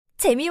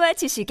재미와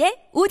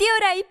지식의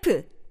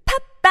오디오라이프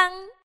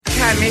팝빵.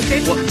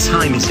 What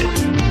time is it?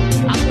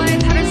 악마의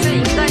탈을 쓴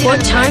인간이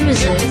What time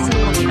is it?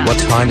 What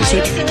time is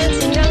it? 는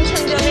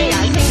중장천전의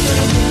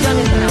야생조를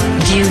공전에서 나온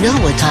Do you know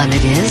what time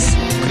it is?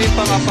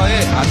 크림빵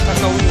아빠의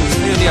안타까운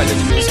사연이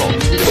알려지면서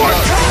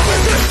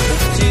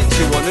복지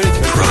지원을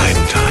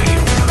Prime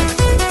time.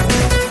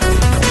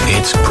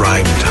 It's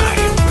prime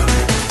time.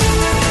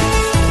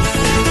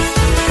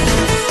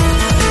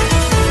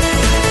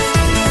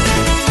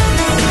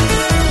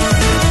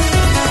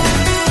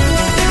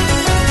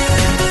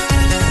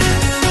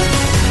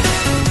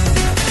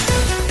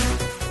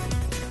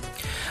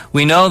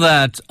 We know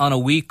that on a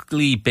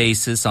weekly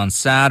basis on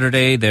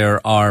Saturday,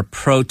 there are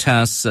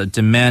protests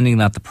demanding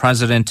that the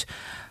president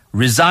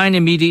resign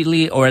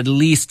immediately or at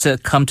least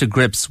come to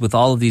grips with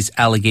all of these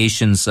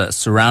allegations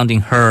surrounding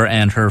her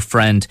and her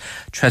friend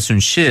Choi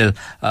Soon-sil.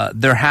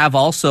 There have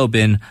also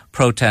been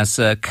protests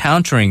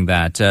countering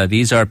that.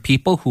 These are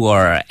people who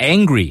are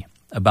angry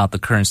about the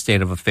current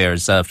state of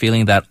affairs,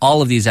 feeling that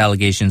all of these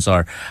allegations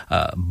are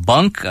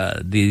bunk.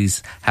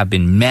 These have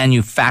been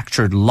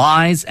manufactured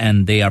lies,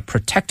 and they are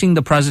protecting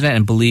the president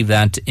and believe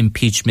that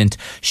impeachment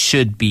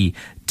should be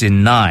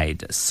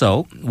denied.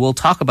 So we'll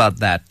talk about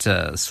that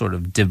sort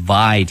of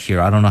divide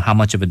here. I don't know how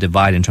much of a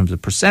divide in terms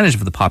of percentage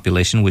of the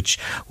population, which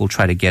we'll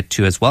try to get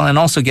to as well, and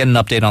also get an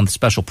update on the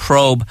special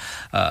probe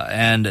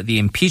and the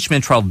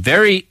impeachment trial.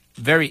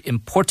 Very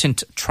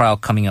important trial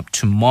coming up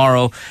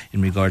tomorrow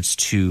in regards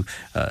to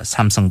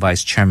Samsung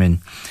Vice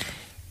Chairman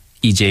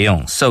Lee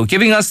Jae-yong. So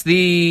giving us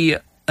the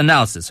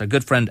analysis, our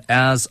good friend,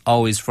 as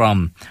always,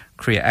 from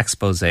Korea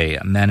Expose,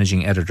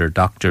 Managing Editor,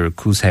 Dr.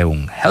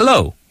 Se-Woong.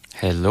 Hello.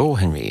 Hello,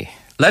 Henry.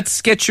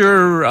 Let's get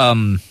your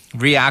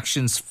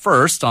reactions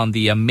first on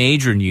the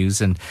major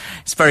news. And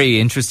it's very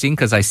interesting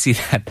because I see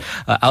that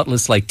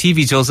outlets like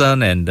TV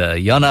Joseon and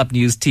Yonhap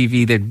News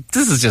TV,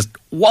 this is just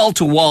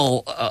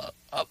wall-to-wall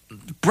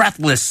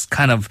breathless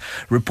kind of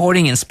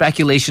reporting and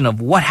speculation of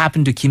what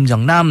happened to Kim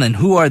Jong-nam and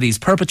who are these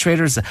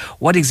perpetrators,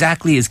 what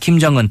exactly is Kim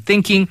Jong-un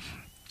thinking.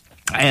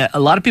 A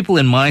lot of people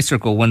in my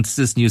circle, once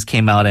this news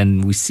came out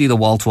and we see the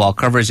wall-to-wall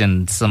coverage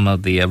and some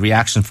of the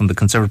reaction from the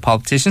conservative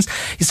politicians,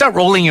 you start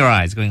rolling your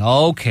eyes, going,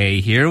 okay,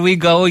 here we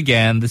go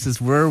again. This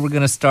is where we're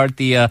going to start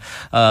the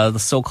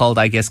so-called,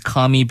 I guess,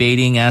 commie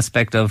baiting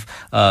aspect of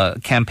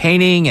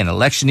campaigning and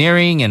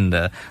electioneering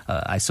and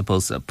I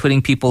suppose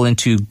putting people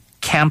into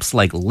camps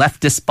like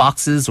leftist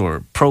boxes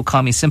or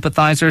pro-commie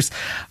sympathizers.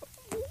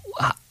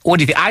 What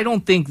do you think? I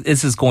don't think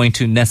this is going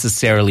to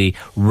necessarily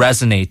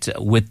resonate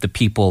with the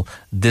people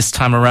this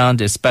time around,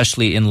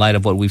 especially in light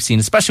of what we've seen,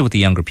 especially with the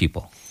younger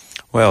people.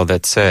 Well,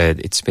 that said,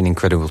 it's been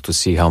incredible to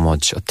see how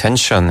much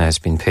attention has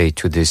been paid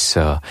to this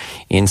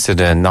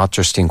incident, not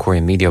just in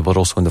Korean media, but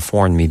also in the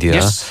foreign media.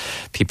 Yes.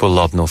 People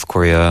love North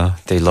Korea.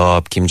 They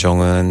love Kim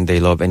Jong-un. They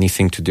love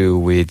anything to do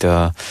with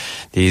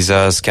these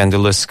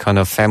scandalous kind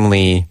of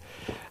family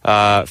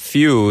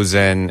feuds,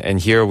 and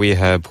here we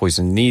have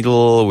poison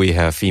needle, we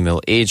have female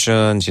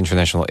agents,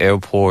 international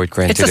airport.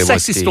 Granted, it's a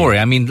sexy story.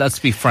 I mean, let's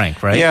be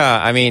frank, right?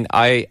 Yeah, I mean,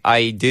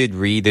 I did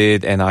read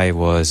it and I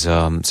was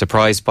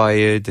surprised by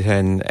it,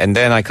 and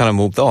then I kind of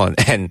moved on,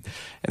 and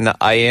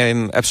I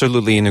am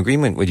absolutely in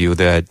agreement with you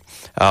that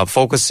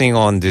focusing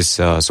on this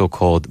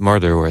so-called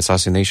murder or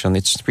assassination,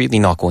 it's really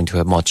not going to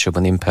have much of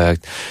an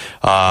impact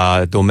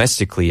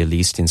domestically, at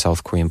least in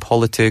South Korean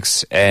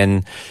politics.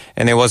 And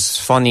it was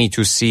funny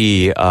to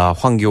see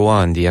Hwang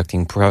Kyo-won, the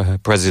acting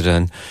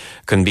president,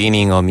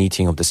 convening a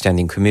meeting of the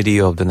Standing Committee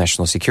of the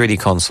National Security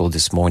Council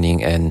this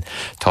morning and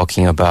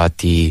talking about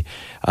the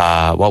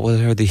what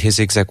were his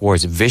exact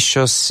words?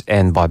 Vicious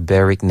and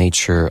barbaric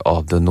nature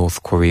of the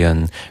North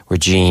Korean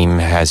regime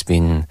has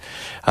been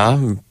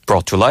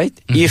brought to light,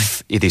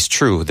 if it is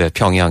true that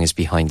Pyongyang is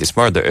behind this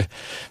murder.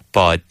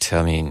 But,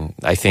 I mean,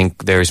 I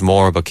think there is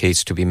more of a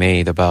case to be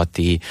made about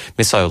the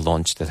missile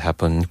launch that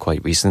happened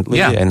quite recently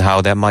and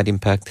how that might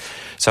impact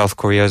South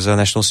Korea's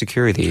national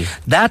security.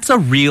 That's a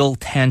real,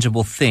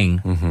 tangible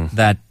thing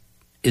that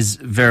is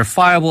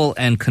verifiable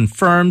and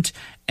confirmed.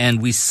 And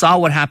we saw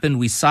what happened.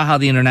 We saw how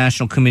the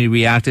international community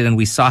reacted, and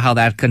we saw how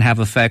that can have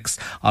effects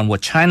on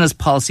what China's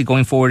policy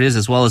going forward is,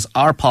 as well as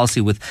our policy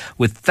with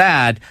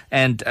THAAD.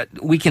 And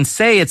we can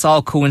say it's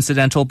all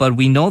coincidental, but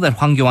we know that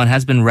Hwang Kyo-won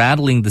has been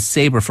rattling the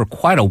saber for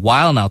quite a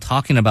while now,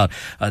 talking about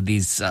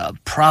these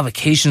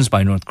provocations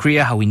by North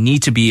Korea, how we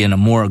need to be in a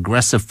more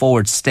aggressive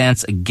forward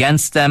stance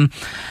against them,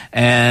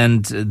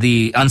 and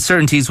the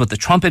uncertainties with the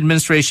Trump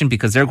administration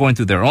because they're going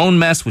through their own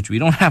mess, which we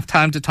don't have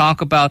time to talk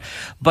about.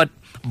 But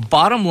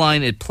bottom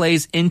line, it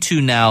plays into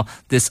now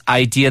this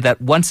idea that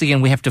once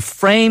again we have to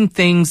frame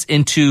things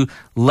into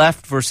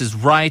left versus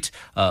right,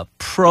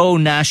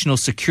 pro-national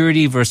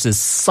security versus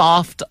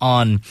soft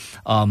on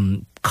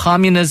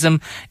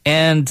communism.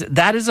 And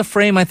that is a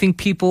frame I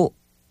think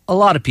a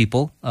lot of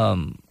people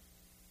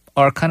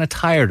are kind of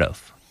tired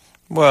of.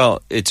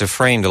 Well, it's a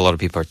frame that a lot of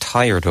people are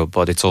tired of,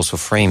 but it's also a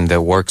frame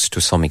that works to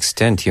some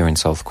extent here in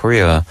South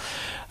Korea.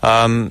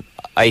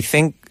 I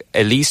think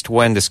at least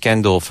when the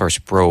scandal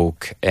first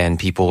broke and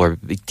people were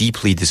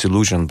deeply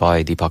disillusioned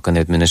by the Park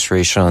Geun-hye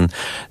administration,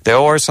 there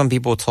are some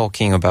people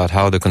talking about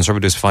how the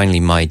conservatives finally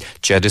might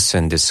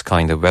jettison this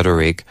kind of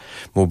rhetoric,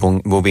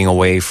 moving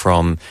away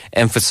from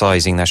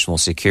emphasizing national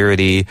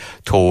security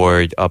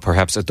toward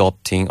perhaps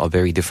adopting a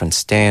very different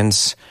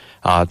stance.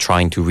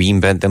 Trying to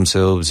reinvent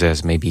themselves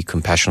as maybe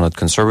compassionate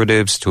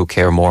conservatives to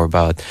care more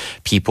about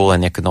people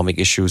and economic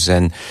issues.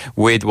 And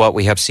with what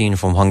we have seen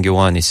from Hwang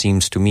Kyo-hwan, it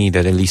seems to me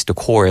that at least the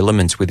core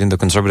elements within the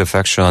conservative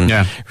faction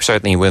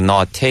certainly will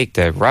not take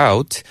that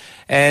route.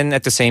 And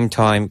at the same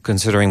time,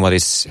 considering what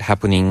is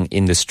happening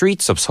in the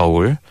streets of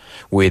Seoul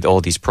with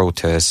all these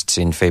protests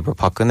in favor of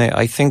Park Geun-hye,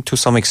 I think to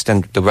some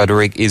extent the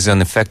rhetoric is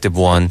an effective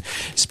one,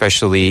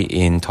 especially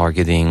in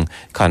targeting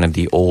kind of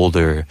the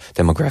older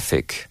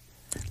demographic.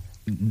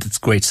 That's a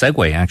great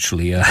segue,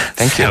 actually.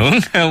 Thank you.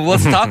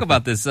 Let's talk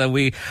about this.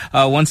 We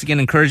once again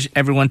encourage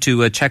everyone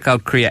to check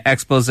out Korea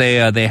Expose.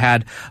 They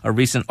had a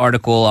recent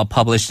article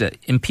published,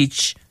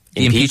 Impeach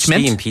the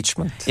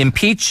impeachment.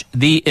 Impeach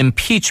the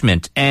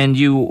impeachment. And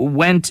you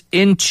went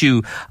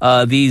into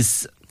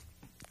these...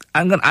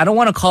 I don't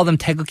want to call them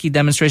taegukgi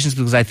demonstrations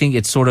because I think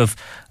it sort of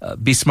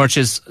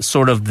besmirches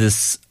sort of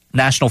this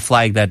national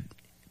flag that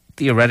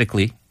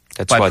theoretically...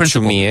 That's what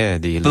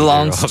Chumie, the leader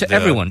belongs of to the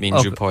everyone.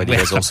 Minju Party,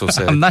 has also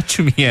said. I'm not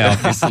Chumie,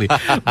 obviously,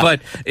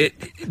 but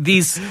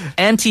these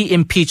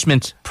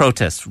anti-impeachment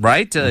protests,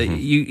 right?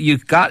 You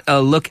got a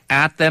look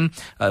at them.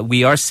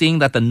 We are seeing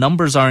that the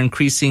numbers are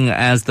increasing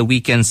as the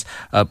weekends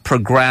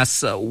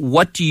progress.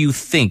 What do you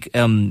think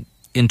in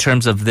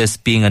terms of this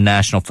being a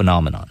national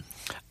phenomenon?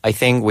 I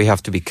think we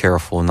have to be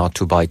careful not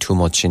to buy too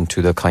much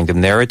into the kind of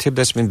narrative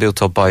that's been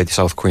built up by the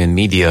South Korean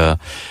media.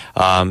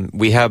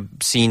 We have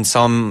seen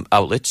some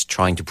outlets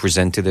trying to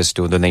present it as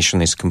though the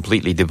nation is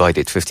completely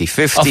divided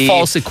 50-50. A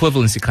false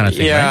equivalency kind of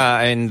thing, right? Yeah,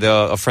 and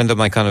a friend of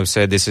mine kind of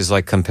said this is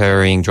like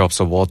comparing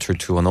drops of water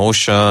to an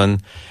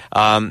ocean.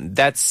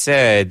 That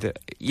said,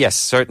 yes,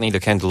 certainly the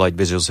candlelight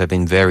vigils have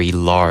been very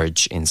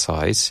large in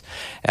size,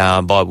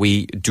 but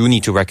we do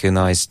need to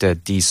recognize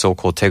that these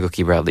so-called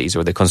taegukgi rallies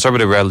or the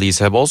conservative rallies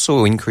have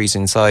also increased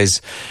in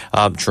size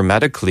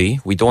dramatically.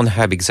 We don't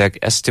have exact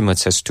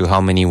estimates as to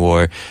how many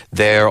were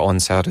there on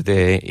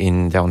Saturday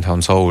in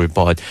downtown Seoul,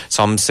 but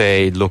some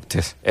say it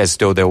looked as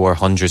though there were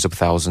hundreds of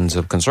thousands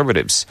of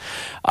conservatives.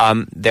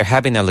 There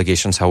have been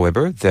allegations,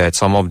 however, that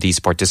some of these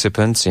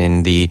participants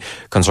in the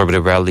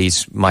conservative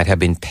rallies might have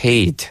been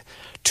paid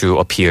to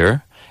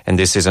appear. And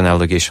this is an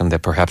allegation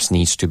that perhaps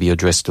needs to be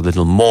addressed a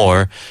little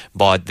more.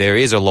 But there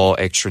is a law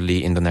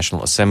actually in the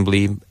National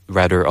Assembly,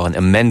 rather an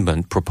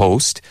amendment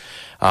proposed,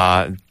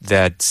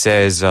 that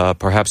says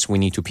perhaps we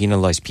need to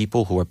penalize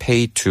people who are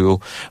paid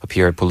to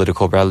appear at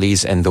political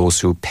rallies and those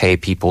who pay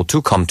people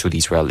to come to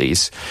these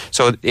rallies.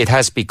 So it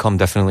has become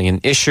definitely an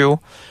issue,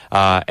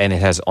 and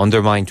it has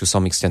undermined to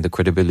some extent the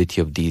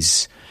credibility of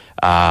these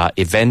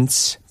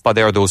events. But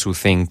there are those who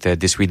think that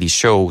this really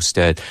shows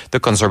that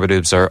the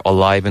conservatives are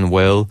alive and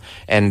well,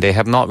 and they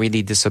have not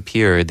really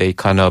disappeared. They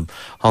kind of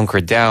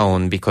hunkered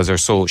down because they're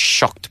so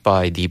shocked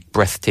by the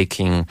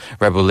breathtaking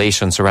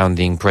revelation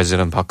surrounding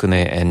President Park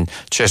Geun-hye and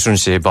Choi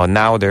Soon-sil. But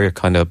now they're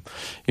kind of,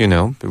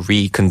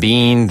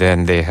 reconvened,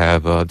 and they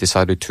have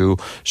decided to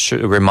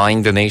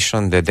remind the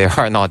nation that they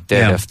are not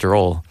dead after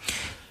all.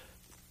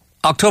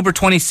 October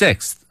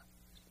 26th,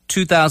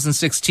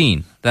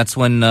 2016. That's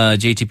when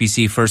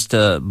JTBC first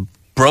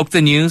broke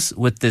the news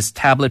with this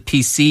tablet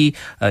PC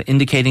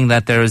indicating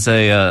that there is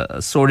a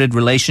sordid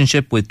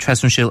relationship with Choi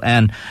Soon-sil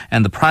and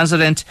the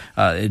president.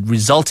 It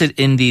resulted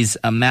in these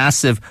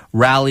massive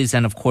rallies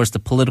and, of course, the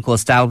political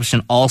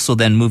establishment also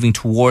then moving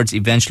towards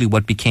eventually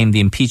what became the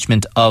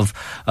impeachment of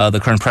the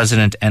current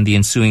president and the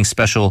ensuing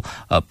special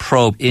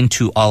probe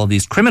into all of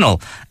these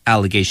criminal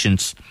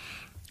allegations.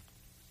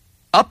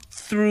 Up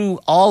through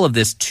all of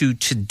this to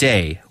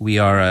today, we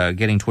are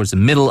getting towards the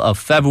middle of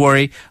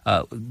February.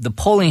 The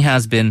polling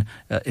has been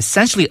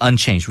essentially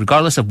unchanged,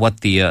 regardless of what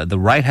the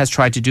right has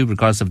tried to do,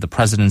 regardless of the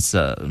president's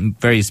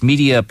various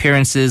media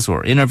appearances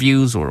or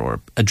interviews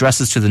or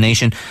addresses to the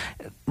nation.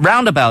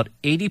 Round about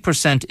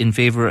 80% in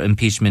favor of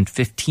impeachment,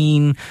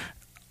 15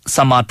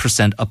 some odd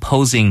percent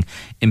opposing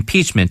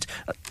impeachment.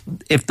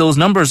 If those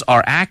numbers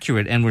are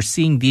accurate and we're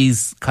seeing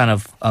these kind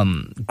of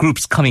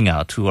groups coming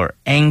out who are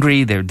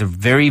angry, they're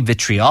very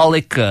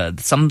vitriolic,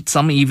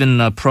 some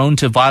even prone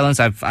to violence.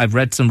 I've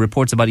read some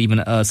reports about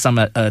even some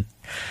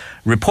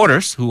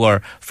reporters who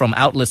are from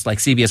outlets like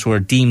CBS who are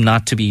deemed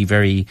not to be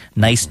very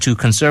nice to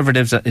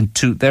conservatives and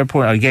to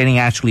therefore are getting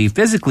actually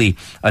physically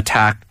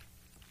attacked.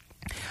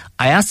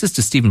 I asked this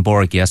to Stephen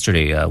Borick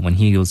yesterday when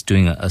he was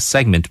doing a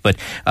segment, but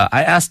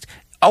I asked,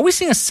 are we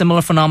seeing a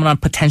similar phenomenon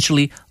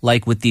potentially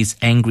like with these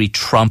angry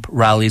Trump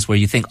rallies where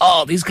you think,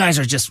 oh, these guys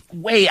are just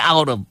way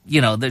out of,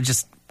 they're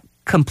just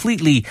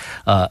completely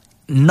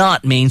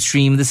not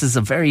mainstream. This is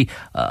a very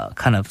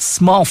kind of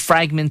small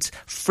fragment,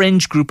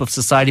 fringe group of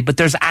society, but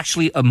there's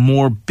actually a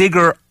more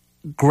bigger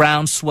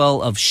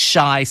groundswell of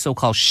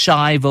so-called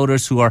shy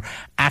voters who are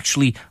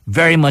actually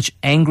very much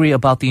angry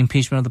about the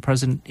impeachment of the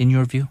president, in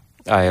your view?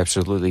 I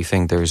absolutely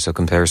think there's a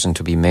comparison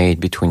to be made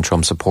between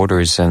Trump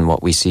supporters and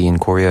what we see in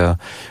Korea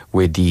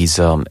with these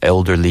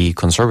elderly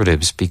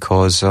conservatives,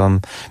 because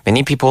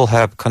many people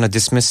have kind of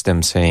dismissed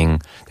them,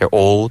 saying they're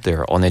old,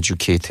 they're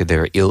uneducated,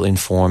 they're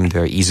ill-informed,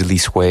 they're easily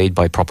swayed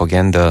by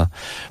propaganda.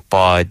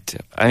 But,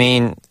 I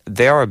mean,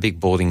 they are a big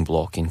voting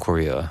bloc in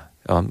Korea.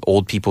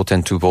 Old people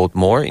tend to vote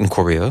more in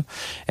Korea,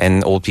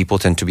 and old people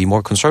tend to be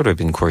more conservative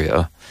in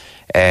Korea.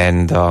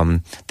 And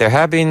there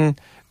have been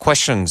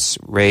questions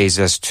raised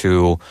as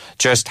to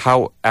just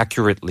how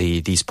accurately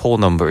these poll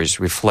numbers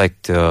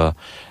reflect the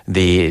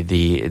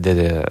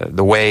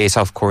way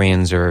South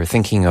Koreans are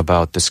thinking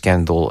about the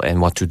scandal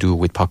and what to do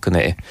with Park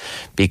Geun-Hye,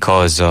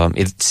 because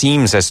it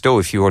seems as though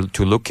if you were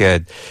to look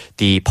at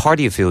the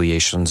party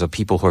affiliations of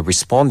people who are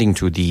responding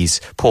to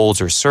these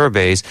polls or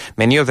surveys,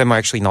 many of them are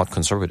actually not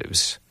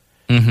conservatives.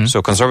 Mm-hmm.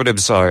 So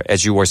conservatives are,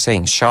 as you were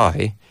saying,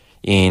 shy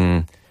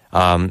in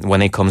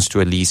when it comes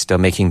to at least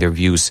making their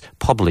views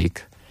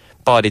public.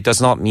 But it does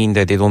not mean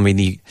that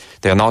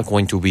they're not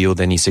going to wield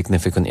any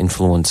significant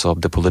influence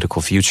of the political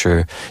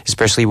future,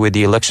 especially with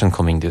the election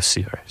coming this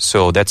year.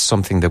 So that's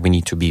something that we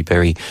need to be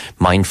very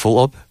mindful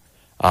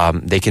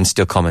of. They can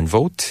still come and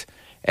vote.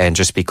 And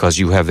just because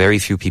you have very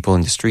few people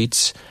in the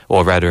streets,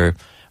 or rather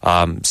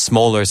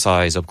smaller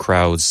size of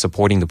crowds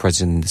supporting the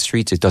president in the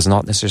streets, it does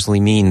not necessarily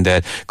mean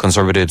that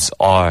conservatives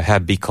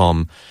have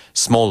become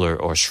smaller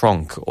or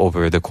shrunk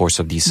over the course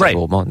of these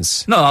several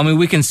months. No, I mean,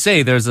 we can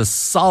say there's a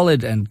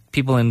solid, and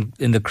people in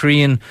the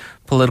Korean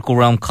political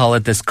realm call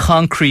it this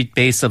concrete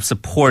base of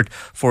support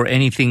for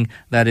anything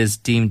that is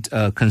deemed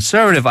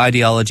conservative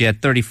ideology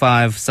at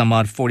 35, some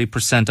odd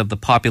 40% of the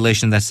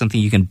population. That's something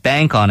you can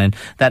bank on, and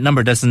that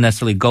number doesn't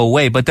necessarily go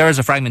away. But there is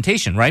a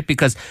fragmentation, right?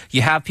 Because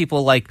you have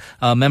people like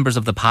members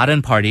of the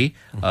Baden Party,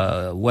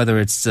 whether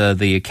it's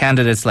the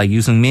candidates like Yoo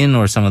Seung-min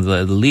or some of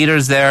the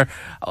leaders there,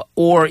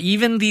 or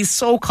even these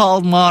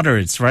so-called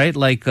moderates, right?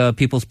 Like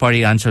People's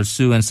Party, An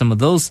Chol-soo, and some of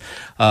those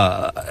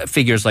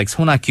figures like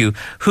Son Ha-kyu,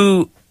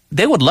 who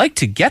they would like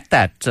to get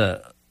that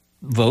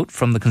vote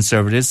from the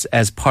conservatives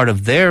as part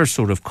of their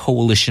sort of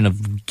coalition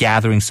of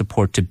gathering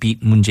support to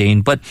beat Moon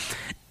Jae-in. But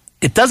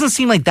it doesn't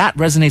seem like that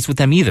resonates with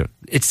them either.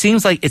 It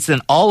seems like it's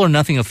an all or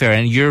nothing affair,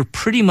 and you're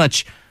pretty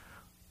much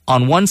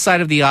on one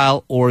side of the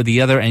aisle or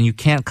the other, and you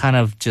can't kind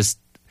of just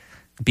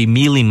be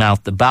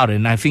mealy-mouthed about it.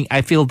 And I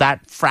feel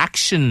that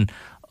fraction,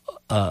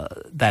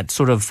 that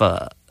sort of,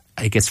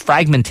 I guess,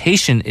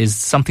 fragmentation is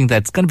something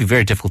that's going to be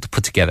very difficult to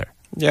put together.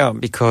 Yeah,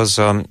 because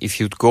if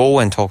you go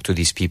and talk to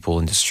these people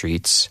in the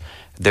streets,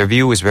 their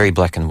view is very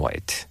black and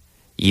white.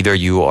 Either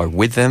you are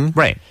with them,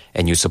 right,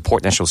 and you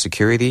support national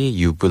security,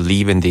 you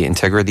believe in the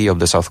integrity of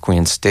the South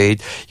Korean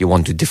state, you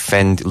want to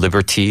defend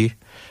liberty.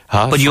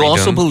 But freedom. You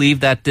also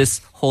believe that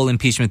this whole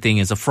impeachment thing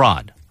is a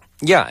fraud.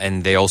 Yeah,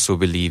 and they also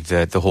believe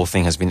that the whole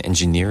thing has been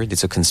engineered.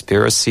 It's a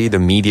conspiracy. The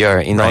media are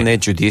in on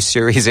it.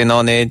 Judiciary is in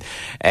on it.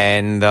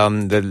 And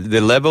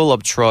the level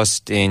of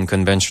trust in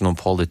conventional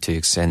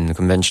politics and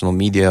conventional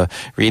media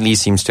really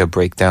seems to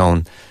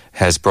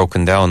has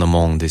broken down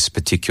among this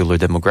particular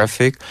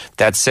demographic.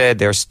 That said,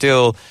 they're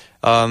still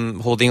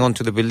holding on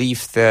to the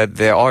belief that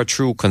there are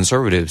true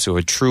conservatives who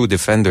are true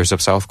defenders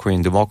of South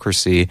Korean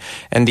democracy.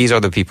 And these are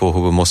the people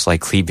who will most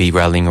likely be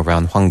rallying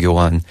around Hwang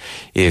Kyo-hwan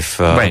if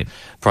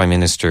Prime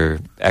Minister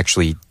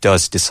actually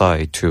does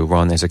decide to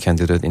run as a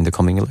candidate in the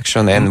coming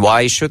election. And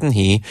why shouldn't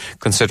he,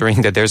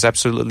 considering that there's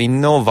absolutely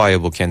no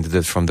viable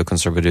candidate from the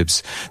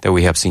conservatives that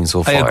we have seen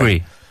so far? I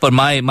agree. But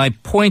my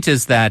point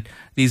is that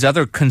these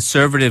other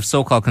conservative,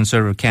 so-called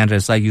conservative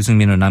candidates like Yoo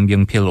Seung-min or Nam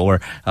Kyung-pil,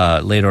 or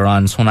later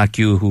on Son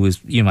Ha-kyu, who is,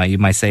 you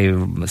might say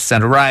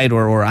center-right,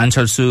 or An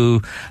Chol-soo,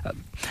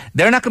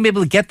 they're not going to be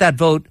able to get that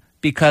vote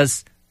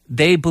because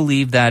they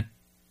believe that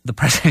the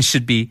president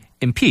should be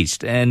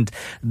impeached. And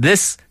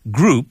this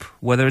group,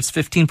 whether it's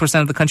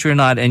 15% of the country or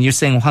not, and you're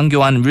saying Hwang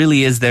Kyo-hwan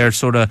really is their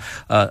sort of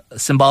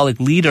symbolic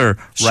leader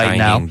right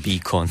now. Shining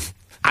beacon.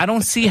 I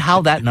don't see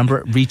how that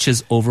number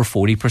reaches over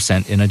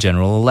 40% in a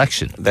general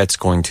election. That's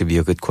going to be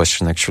a good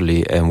question,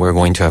 actually. And we're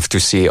going to have to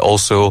see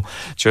also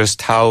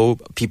just how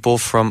people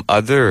from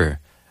other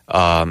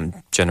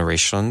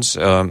generations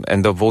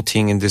and the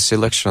voting in this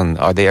election,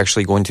 are they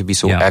actually going to be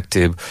so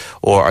active,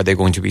 or are they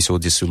going to be so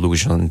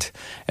disillusioned?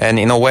 And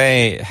in a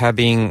way,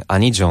 having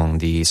An Hee-jung,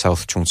 the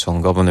South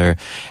Chungcheong governor,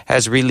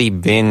 has really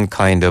been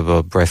kind of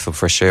a breath of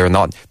fresh air,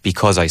 not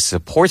because I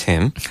support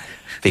him,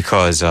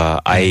 because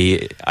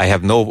I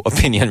have no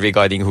opinion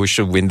regarding who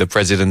should win the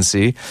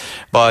presidency,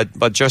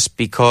 but just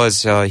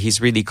because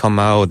he's really come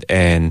out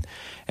and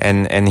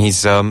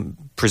he's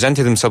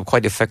presented himself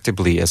quite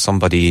effectively as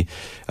somebody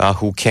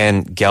who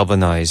can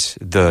galvanize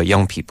the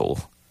young people.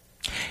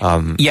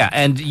 And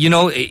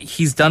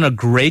he's done a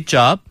great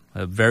job.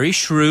 Very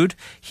shrewd.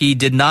 He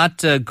did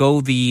not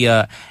go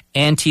the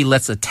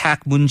anti-let's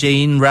attack Moon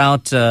Jae-in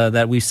route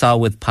that we saw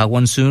with Park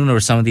Won-soon or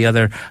some of the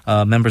other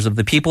members of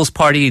the People's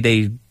Party.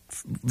 They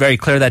very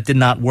clear that did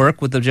not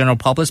work with the general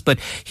populace. But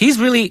he's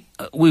really,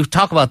 we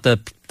talk about the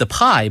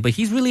pie, but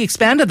he's really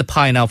expanded the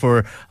pie now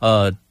for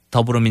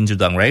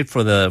더불어민주당, right?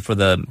 For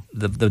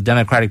the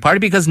Democratic Party,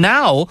 because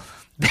now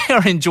they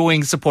are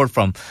enjoying support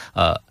from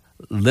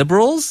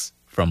liberals,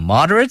 from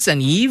moderates,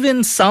 and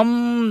even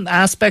some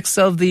aspects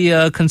of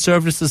the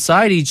conservative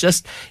society,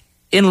 just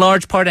in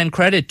large part and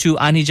credit to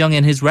An Hee-jung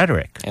and his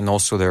rhetoric. And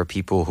also there are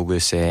people who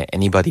will say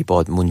anybody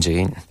but Moon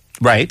Jae-in.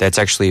 Right. That's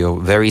actually a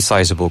very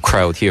sizable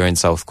crowd here in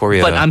South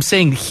Korea. But I'm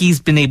saying he's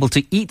been able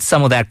to eat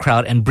some of that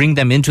crowd and bring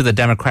them into the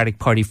Democratic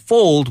Party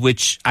fold,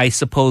 which I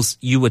suppose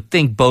you would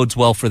think bodes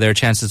well for their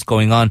chances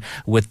going on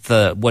with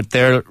what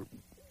they're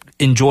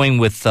enjoying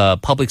with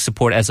public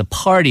support as a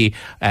party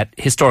at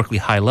historically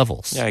high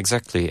levels. Yeah,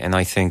 exactly. And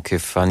I think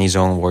if An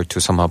Hee-jung were to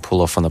somehow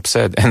pull off an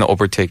upset and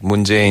overtake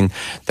Moon Jae-in,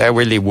 that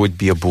really would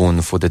be a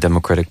boon for the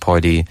Democratic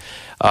Party.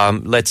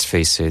 Let's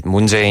face it,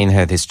 Moon Jae-in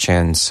had his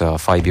chance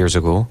 5 years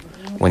ago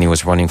when he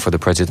was running for the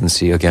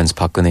presidency against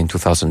Park Geun-hye in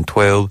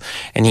 2012,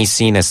 and he's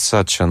seen as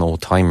such an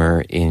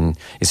old-timer in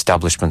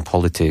establishment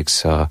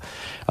politics.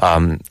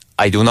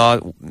 I do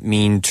not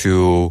mean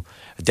to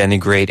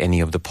denigrate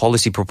any of the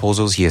policy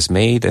proposals he has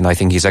made, and I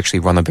think he's actually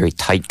run a very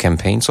tight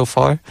campaign so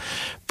far.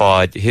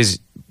 But his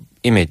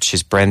image,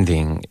 his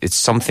branding, it's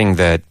something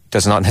that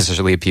does not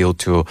necessarily appeal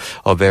to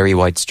a very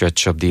wide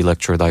stretch of the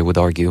electorate, I would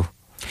argue.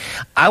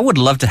 I would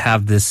love to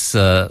have this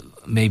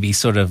maybe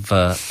sort of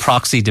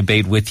proxy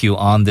debate with you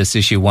on this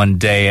issue one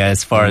day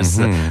as far as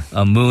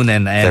Moon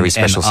and very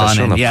special and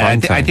session on. of Yeah,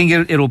 prime time. I think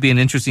it'll be an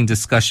interesting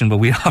discussion, but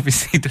we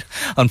obviously,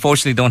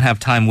 unfortunately, don't have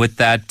time with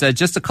that.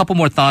 Just a couple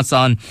more thoughts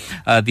on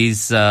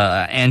these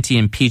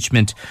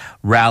anti-impeachment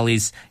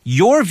rallies.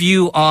 Your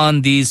view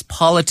on these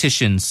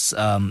politicians,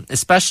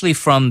 especially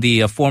from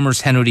the former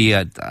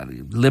Saenuri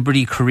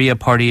Liberty Korea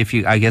Party,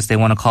 I guess they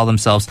want to call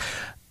themselves,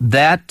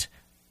 that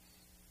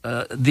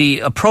the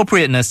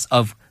appropriateness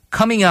of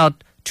coming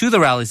out to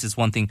the rallies is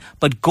one thing,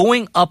 but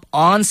going up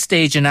on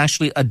stage and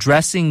actually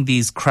addressing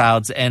these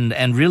crowds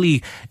and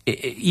really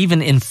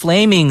even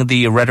inflaming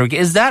the rhetoric,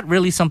 is that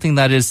really something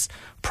that is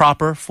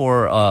proper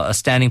for a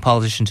standing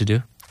politician to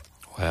do?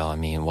 Well, I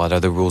mean, what are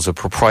the rules of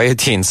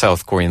propriety in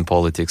South Korean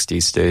politics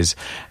these days?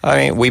 I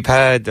mean, we've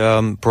had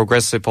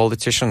progressive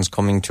politicians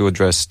coming to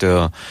address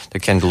the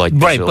candlelight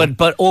vigil. Right,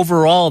 but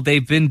overall,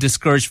 they've been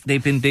discouraged.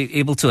 They've been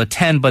able to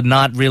attend, but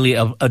not really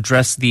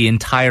address the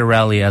entire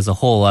rally as a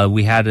whole.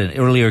 We had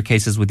earlier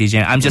cases with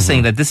DJ. I'm just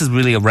saying that this is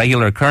really a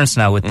regular occurrence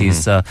now with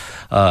these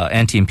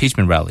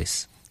anti-impeachment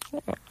rallies.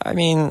 I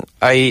mean,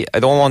 I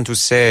don't want to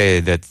say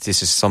that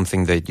this is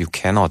something that you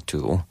cannot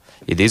do.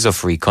 It is a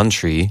free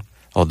country,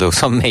 although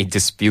some may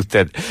dispute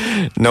that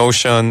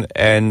notion,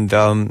 and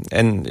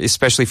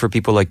especially for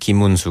people like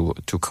Kim Un-soo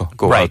to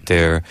go out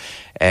there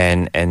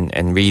and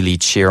really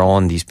cheer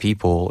on these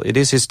people. It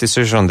is his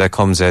decision that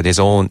comes at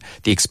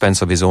the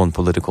expense of his own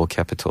political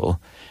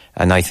capital.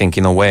 And I think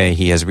in a way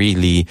he has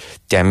really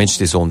damaged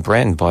his own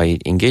brand by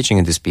engaging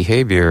in this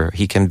behavior.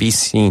 He can be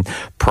seen,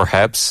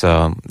 perhaps,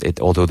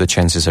 although the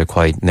chances are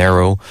quite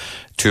narrow,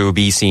 to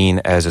be seen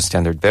as a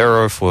standard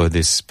bearer for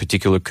this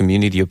particular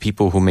community of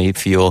people who may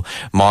feel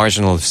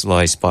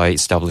marginalized by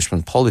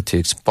establishment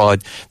politics.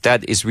 But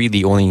that is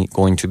really only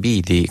going to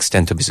be the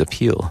extent of his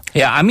appeal.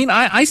 Yeah, I mean,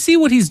 I see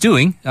what he's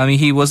doing. I mean,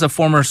 he was a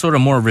former sort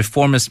of more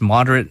reformist,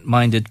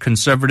 moderate-minded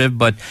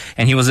conservative,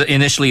 and he was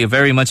initially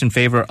very much in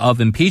favor of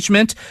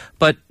impeachment.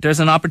 But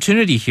there's an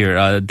opportunity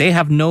here. They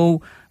have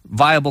no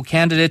viable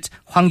candidate.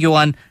 Hwang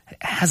Kyo-an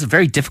has a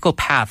very difficult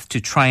path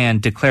to try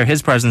and declare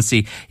his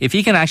presidency. If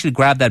he can actually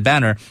grab that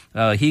banner,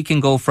 he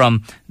can go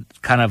from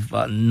kind of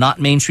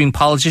not mainstream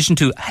politician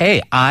to,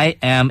 hey, I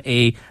am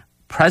a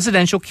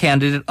presidential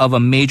candidate of a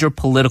major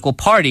political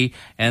party,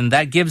 and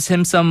that gives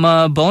him some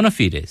bona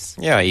fides.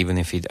 Yeah, even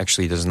if he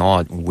actually does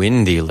not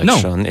win the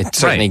election, it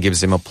certainly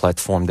gives him a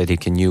platform that he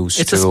can use.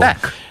 It's a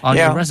spec on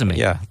your resume.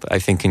 Yeah, I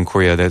think in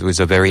Korea that was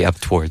a very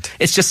apt word.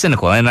 It's just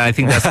cynical, and I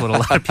think that's what a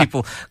lot of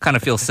people kind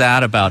of feel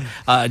sad about.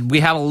 We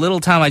have a little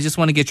time. I just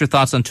want to get your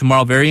thoughts on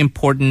tomorrow. Very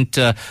important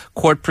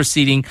court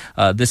proceeding.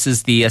 This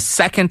is the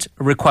second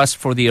request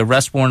for the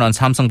arrest warrant on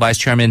Samsung Vice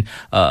Chairman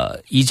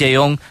Lee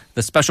Jae-yong.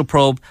 The special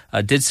probe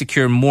did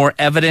secure more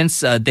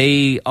evidence.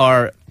 They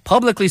are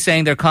publicly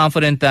saying they're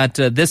confident that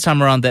this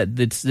time around that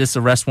this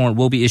arrest warrant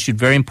will be issued.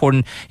 Very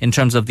important in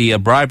terms of the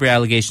bribery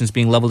allegations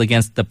being leveled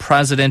against the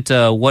president.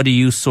 What do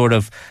you sort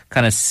of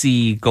kind of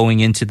see going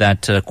into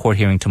that court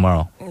hearing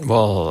tomorrow?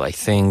 Well, I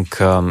think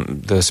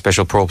the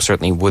special probe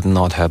certainly would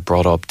not have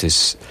brought up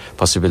this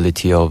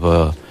possibility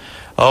of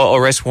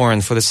arrest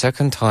warrant for the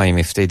second time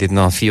if they did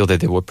not feel that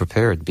they were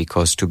prepared,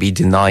 because to be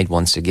denied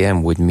once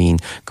again would mean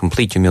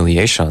complete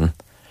humiliation.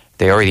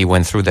 They already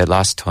went through that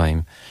last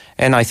time.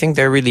 And I think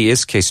there really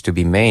is case to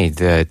be made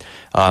that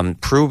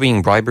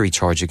proving bribery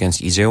charge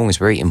against Lee Jae-yong is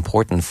very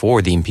important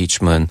for the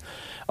impeachment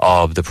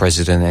of the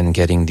president and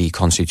getting the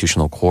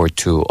Constitutional Court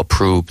to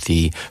approve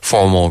the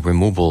formal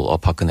removal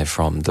of Park Geun-hye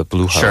from the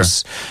Blue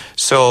House.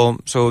 So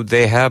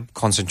they have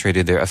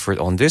concentrated their effort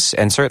on this,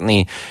 and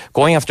certainly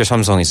going after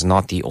Samsung is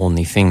not the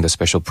only thing the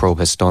special probe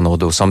has done,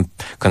 although some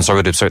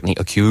conservatives certainly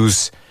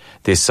accuse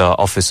this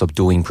office of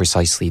doing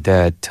precisely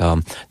that.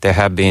 There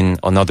have been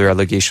another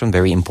allegation,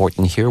 very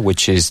important here,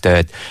 which is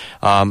that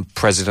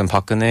President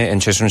Park Geun-hye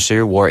and Choi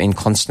Soon-sil were in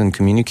constant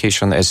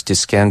communication as this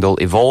scandal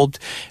evolved,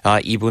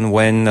 even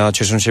when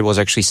Choi Soon-sil was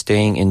actually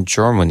staying in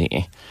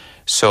Germany.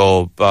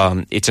 So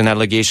it's an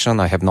allegation.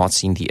 I have not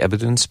seen the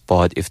evidence,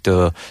 but if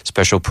the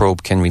special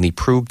probe can really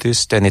prove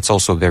this, then it's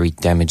also very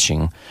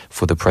damaging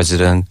for the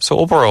president. So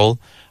overall,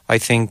 I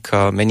think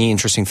many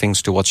interesting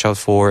things to watch out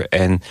for,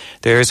 and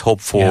there is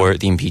hope for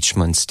the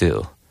impeachment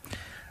still.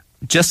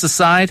 Just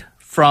aside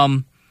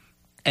from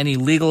any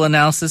legal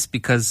analysis,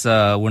 because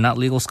we're not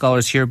legal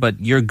scholars here, but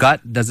your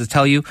gut, does it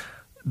tell you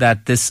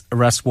that this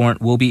arrest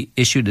warrant will be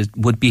issued? It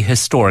would be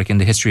historic in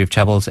the history of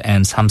Chaebols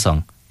and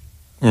Samsung.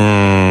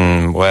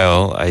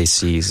 Well, I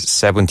see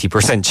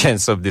 70%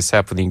 chance of this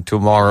happening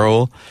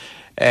tomorrow.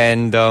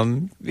 And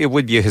it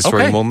would be a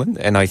historic moment.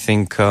 And I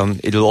think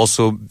it'll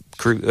also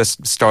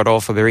start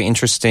off a very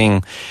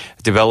interesting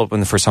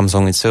development for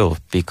Samsung itself,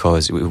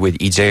 because with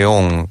Lee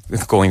Jae-yong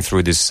going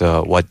through this,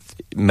 what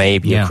may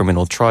be a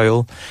criminal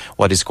trial,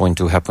 what is going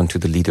to happen to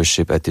the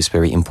leadership at this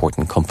very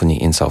important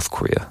company in South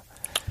Korea.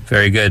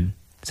 Very good.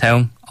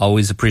 Se-Woong,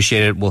 always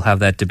appreciate it. We'll have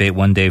that debate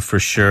one day for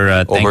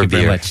sure. Thank you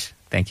very much.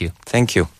 Thank you. Thank you.